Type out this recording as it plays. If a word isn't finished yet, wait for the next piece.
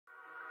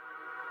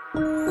Hi,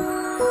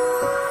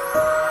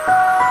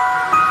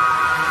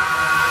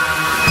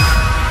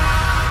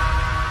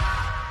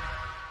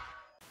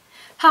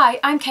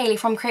 I'm Cayleigh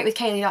from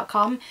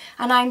createwithcayleigh.com,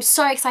 and I'm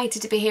so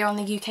excited to be here on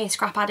the UK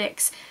Scrap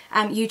Addicts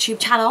YouTube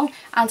channel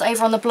and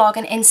over on the blog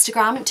and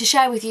Instagram to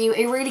share with you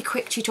a really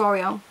quick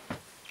tutorial.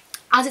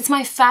 As it's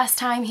my first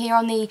time here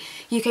on the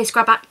UK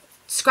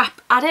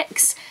Scrap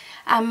Addicts,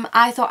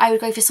 I thought I would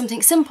go for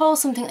something simple,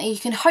 something that you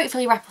can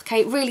hopefully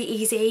replicate really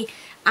easy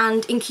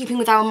and in keeping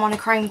with our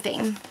monochrome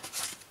theme.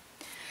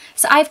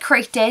 So I've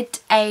created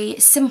a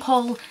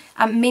simple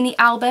mini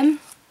album.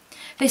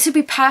 This would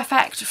be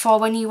perfect for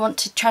when you want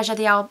to treasure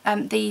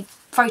the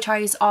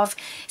photos of,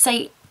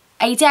 say,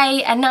 a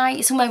day, a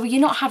night, somewhere where you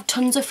not have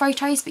tons of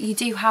photos, but you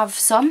do have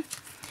some.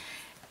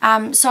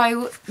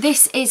 So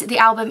this is the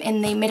album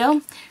in the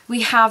middle.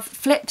 We have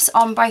flips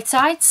on both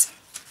sides.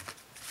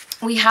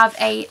 We have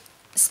a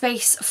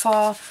space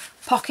for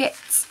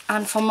pockets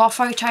and for more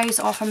photos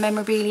or for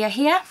memorabilia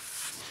here.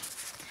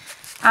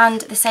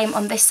 And the same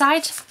on this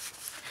side.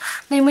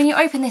 Then when you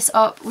open this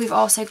up, we've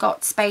also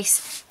got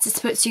space to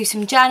put to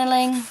some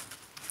journaling,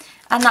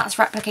 and that's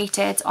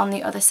replicated on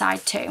the other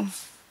side too.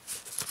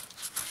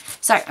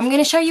 So I'm going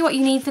to show you what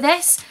you need for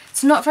this.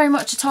 It's not very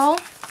much at all.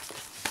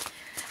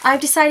 I've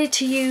decided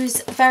to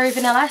use Very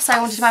Vanilla, so I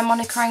wanted my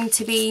monochrome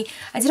to be,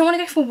 I didn't want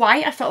to go for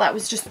white, I felt that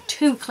was just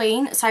too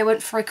clean, so I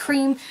went for a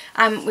cream,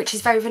 which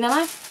is Very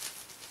Vanilla.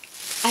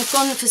 I've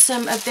gone for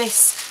some of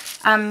this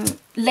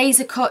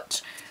laser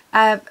cut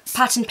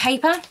pattern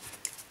paper.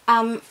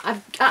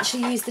 I've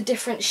actually used a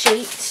different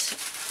sheet,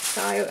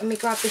 so let me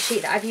grab the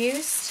sheet that I've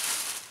used.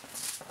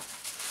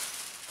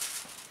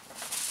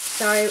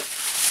 So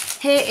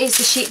here is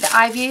the sheet that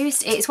I've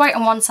used. It's white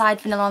on one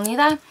side, vanilla on the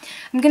other.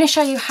 I'm going to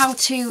show you how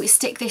to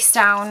stick this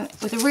down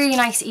with a really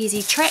nice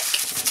easy trick.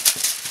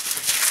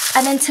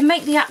 And then to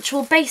make the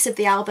actual base of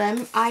the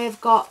album, I have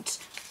got,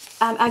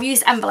 I've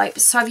used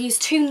envelopes. So I've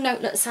used 2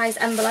 notelet size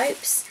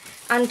envelopes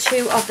and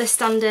 2 of the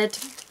standard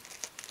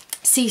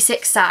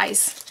C6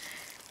 size.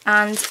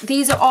 And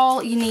these are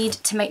all you need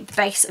to make the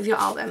base of your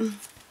album.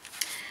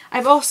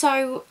 I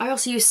also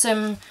used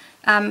some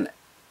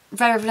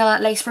Very Vanilla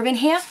lace ribbon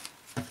here.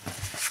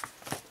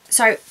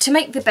 So to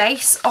make the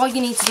base, all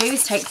you need to do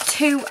is take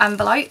 2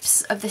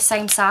 envelopes of the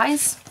same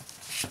size,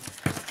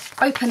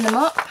 open them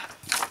up,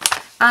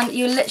 and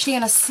you're literally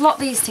going to slot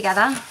these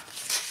together.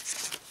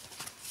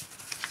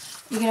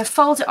 You're going to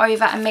fold it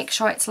over and make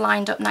sure it's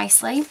lined up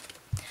nicely.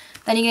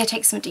 Then you're going to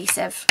take some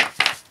adhesive.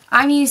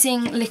 I'm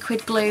using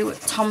liquid glue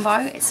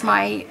Tombow. It's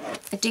my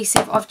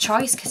adhesive of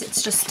choice because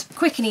it's just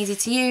quick and easy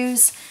to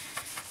use.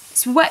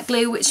 It's wet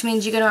glue, which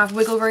means you're going to have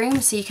wiggle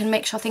room so you can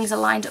make sure things are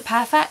lined up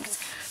perfect.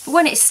 But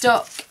when it's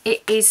stuck,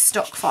 it is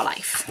stuck for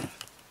life.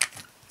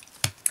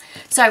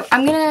 So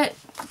I'm going to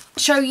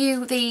show you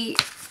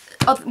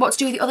what to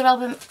do with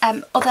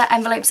the other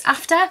envelopes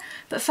after.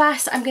 But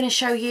first I'm going to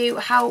show you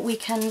how we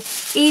can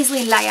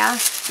easily layer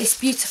this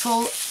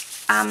beautiful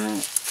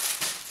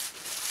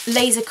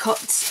laser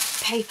cut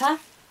paper.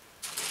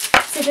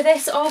 So for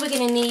this, all we're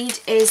going to need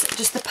is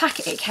just the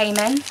packet it came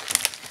in.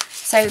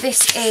 So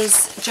this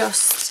is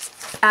just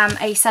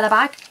a seller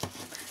bag,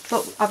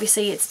 but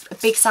obviously it's a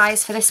big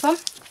size for this one.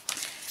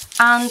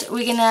 And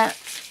we're going to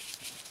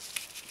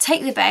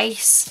take the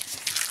base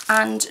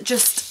and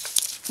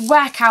just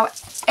work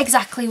out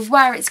exactly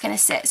where it's going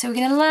to sit. So we're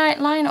going to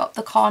line up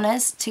the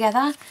corners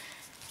together,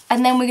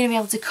 and then we're going to be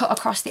able to cut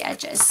across the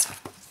edges.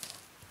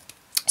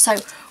 So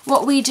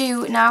what we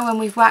do now, when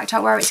we've worked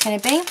out where it's going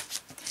to be,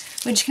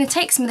 we're just going to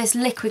take some of this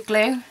liquid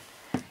glue,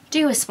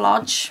 do a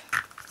splodge,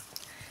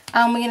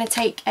 and we're going to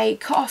take a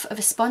cut off of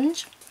a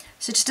sponge,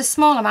 so just a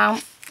small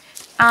amount,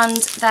 and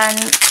then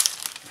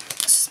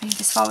just move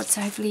this forward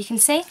so hopefully you can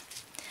see,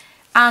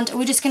 and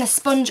we're just going to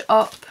sponge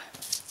up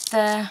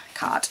the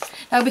card.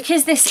 Now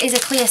because this is a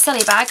clear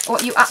celly bag,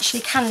 what you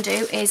actually can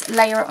do is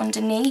layer it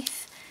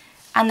underneath,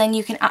 and then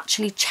you can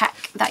actually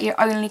check that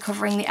you're only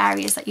covering the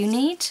areas that you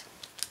need.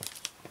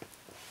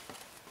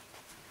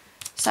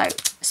 So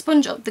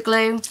sponge up the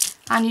glue,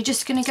 and you're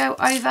just going to go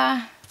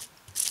over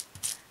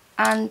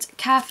and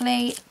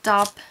carefully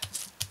dab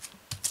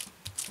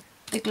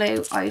the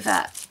glue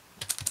over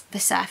the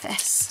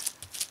surface.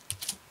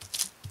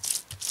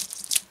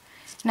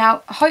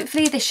 Now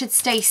hopefully this should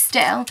stay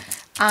still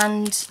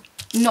and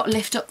not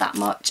lift up that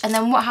much, and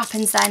then what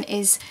happens then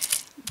is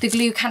the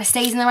glue kind of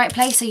stays in the right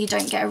place so you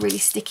don't get a really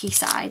sticky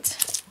side.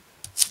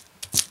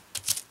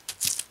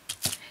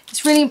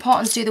 It's really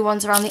important to do the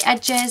ones around the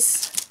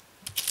edges.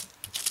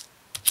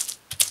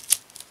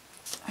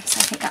 So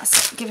I think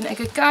that's giving it a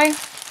good go.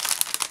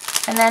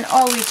 And then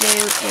all we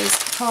do is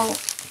pull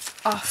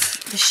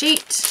off the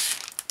sheet,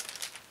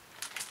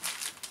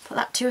 put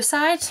that to a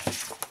side,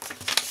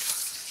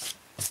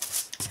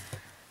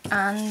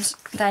 and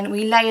then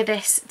we layer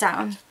this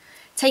down,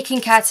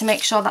 taking care to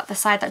make sure that the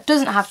side that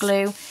doesn't have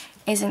glue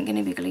isn't going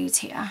to be glued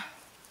here.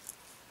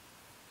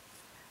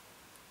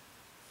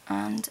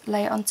 And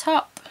lay it on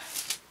top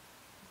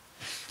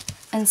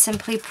and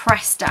simply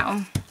press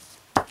down.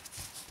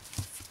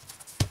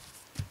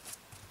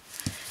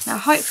 Now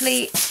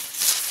hopefully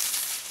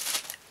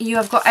you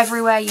have got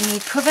everywhere you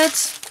need covered.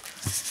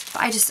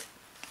 But I just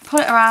pull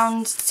it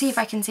around, see if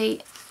I can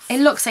see. It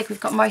looks like we've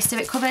got most of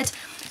it covered.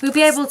 We'll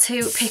be able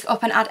to pick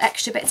up and add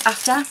extra bits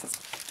after.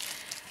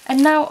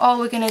 And now all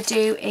we're going to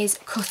do is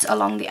cut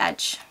along the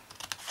edge.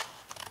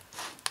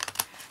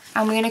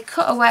 And we're going to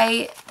cut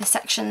away the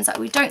sections that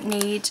we don't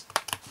need.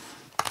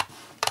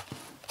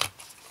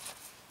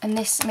 And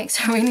this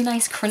makes a really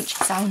nice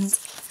crunchy sound.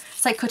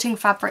 It's like cutting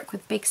fabric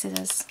with big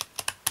scissors.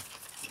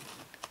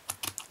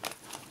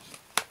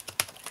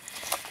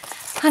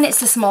 And it's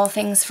the small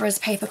things for us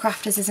paper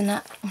crafters, isn't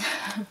it?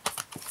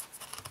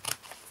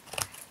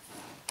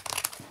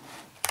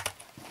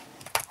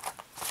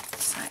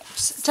 So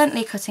just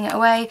gently cutting it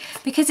away.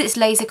 Because it's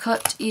laser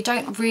cut, you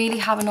don't really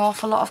have an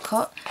awful lot of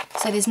cut.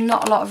 So there's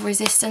not a lot of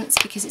resistance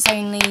because it's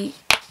only,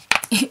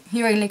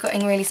 you're only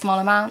cutting really small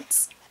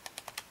amounts.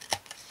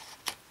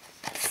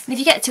 And if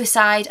you get to a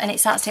side and it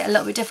starts to get a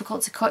little bit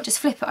difficult to cut, just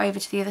flip it over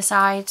to the other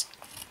side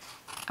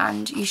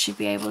and you should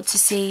be able to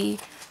see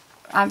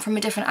from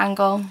a different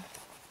angle.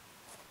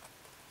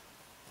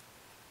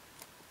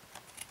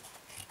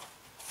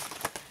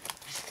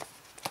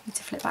 Need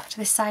to flip back to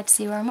this side to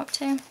see where I'm up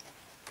to.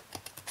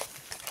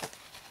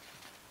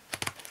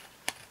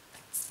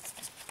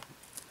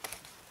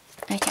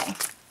 Okay,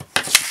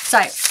 so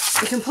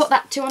we can put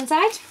that to one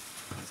side.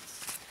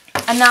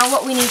 And now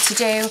what we need to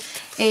do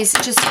is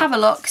just have a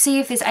look, see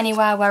if there's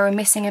anywhere where we're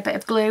missing a bit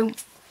of glue.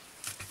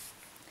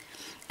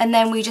 And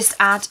then we just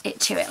add it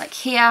to it. Like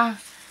here,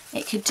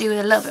 it could do with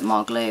a little bit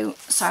more glue.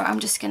 So I'm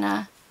just going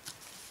to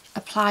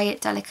apply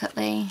it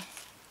delicately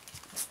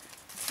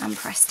and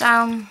press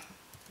down.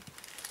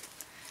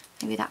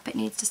 Maybe that bit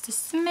needs just a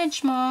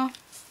smidge more.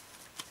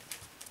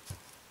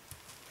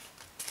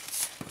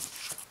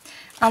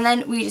 And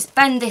then we just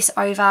bend this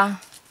over.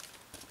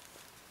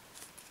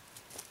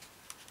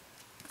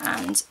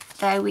 And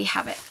there we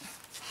have it.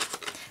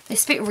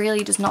 This bit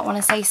really does not want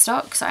to stay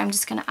stuck, so I'm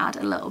just going to add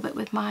a little bit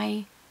with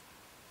my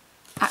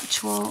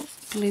actual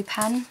glue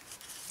pen.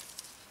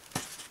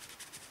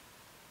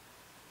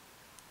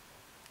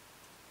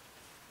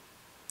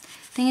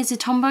 Thing is,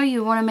 with Tombow,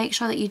 you want to make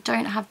sure that you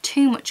don't have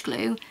too much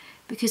glue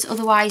because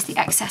otherwise the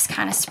excess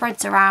kind of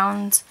spreads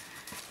around,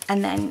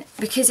 and then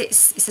because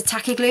it's a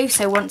tacky glue,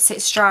 so once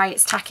it's dry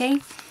it's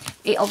tacky,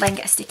 it'll then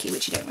get sticky,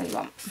 which you don't really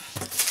want.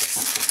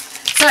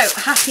 So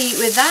happy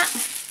with that.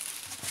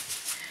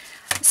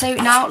 So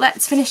now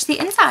let's finish the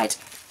inside.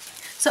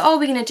 So all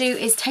we're going to do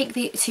is take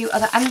the two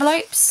other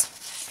envelopes,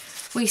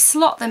 we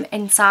slot them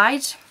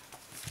inside,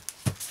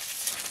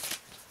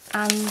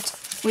 and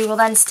we will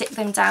then stick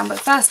them down. But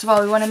first of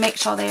all, we want to make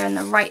sure they're in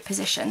the right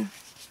position.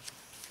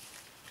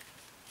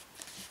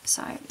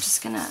 So I'm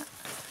just going to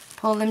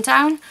pull them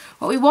down.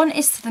 What we want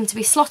is for them to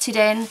be slotted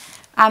in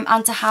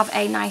and to have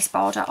a nice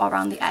border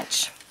around the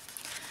edge.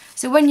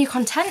 So when you're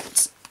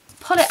content,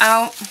 pull it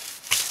out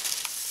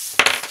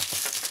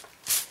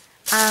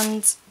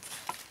and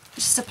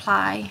just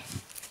apply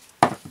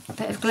a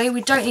bit of glue.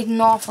 We don't need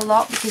an awful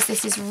lot because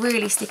this is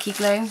really sticky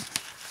glue.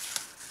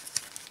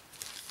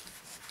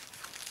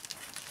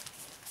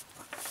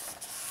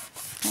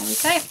 There we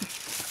go.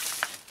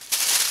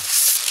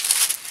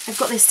 I've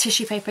got this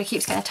tissue paper, it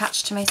keeps getting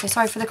attached to me, so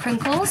sorry for the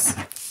crinkles.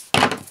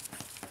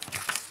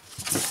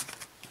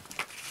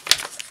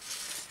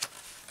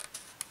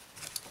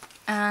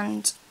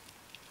 And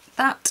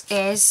that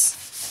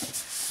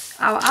is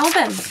our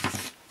album.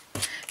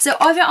 So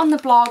over on the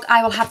blog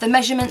I will have the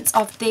measurements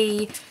of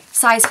the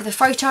size for the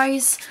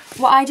photos.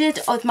 What I did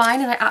with mine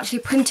is I actually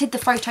printed the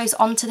photos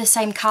onto the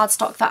same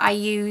cardstock that I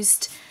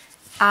used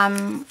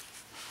to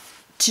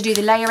do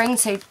the layering,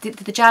 so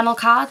the journal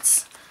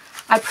cards.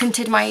 I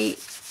printed my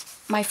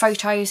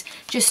photos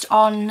just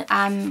on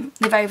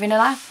the very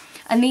vanilla,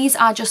 and these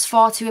are just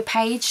 4 to a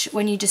page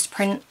when you just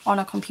print on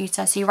a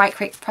computer. So you right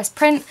click, press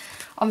print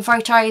on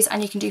photos,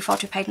 and you can do 4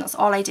 to a page, and that's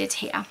all I did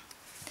here.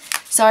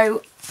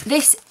 So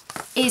this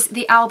is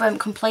the album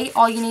complete.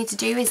 All you need to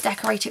do is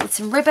decorate it with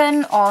some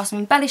ribbon or some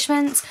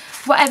embellishments,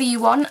 whatever you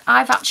want.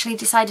 I've actually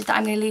decided that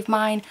I'm going to leave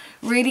mine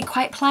really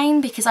quite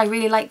plain because I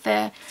really like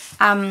the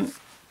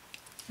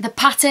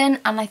pattern,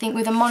 and I think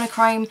with a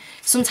monochrome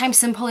sometimes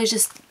simple is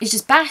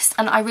just best,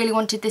 and I really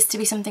wanted this to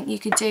be something you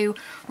could do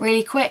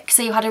really quick.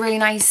 So you had a really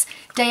nice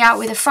day out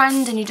with a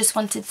friend and you just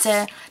wanted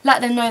to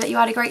let them know that you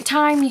had a great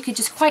time, you could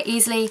just quite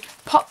easily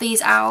pop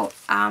these out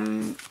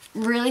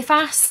really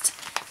fast,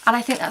 and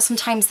I think that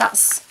sometimes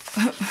that's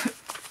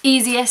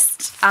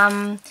easiest,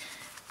 and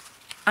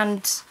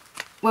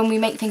when we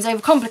make things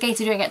overcomplicated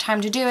we don't get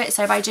time to do it,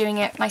 so by doing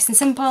it nice and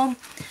simple,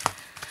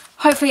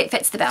 hopefully it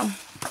fits the bill.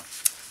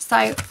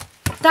 So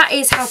that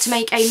is how to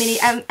make a mini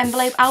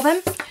envelope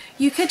album.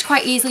 You could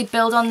quite easily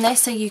build on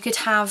this, so you could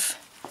have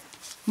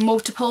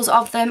multiples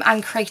of them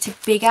and create a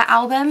bigger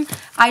album.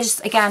 I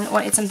just, again,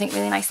 wanted something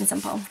really nice and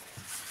simple.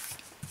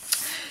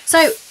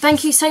 So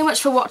thank you so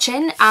much for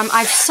watching.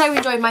 I've so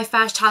enjoyed my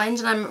first challenge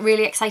and I'm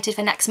really excited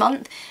for next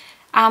month.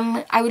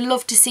 I would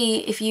love to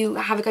see if you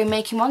have a go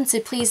making one, so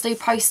please do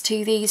post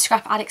to the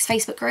Scrap Addicts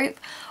Facebook group.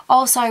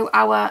 Also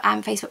our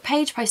Facebook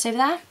page, post over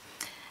there.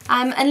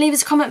 and leave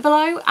us a comment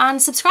below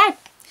and subscribe.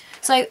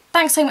 So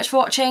thanks so much for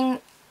watching.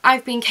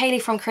 I've been Cayleigh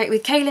from Create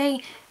with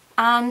Cayleigh,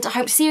 and I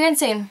hope to see you again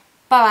soon.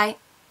 Bye bye.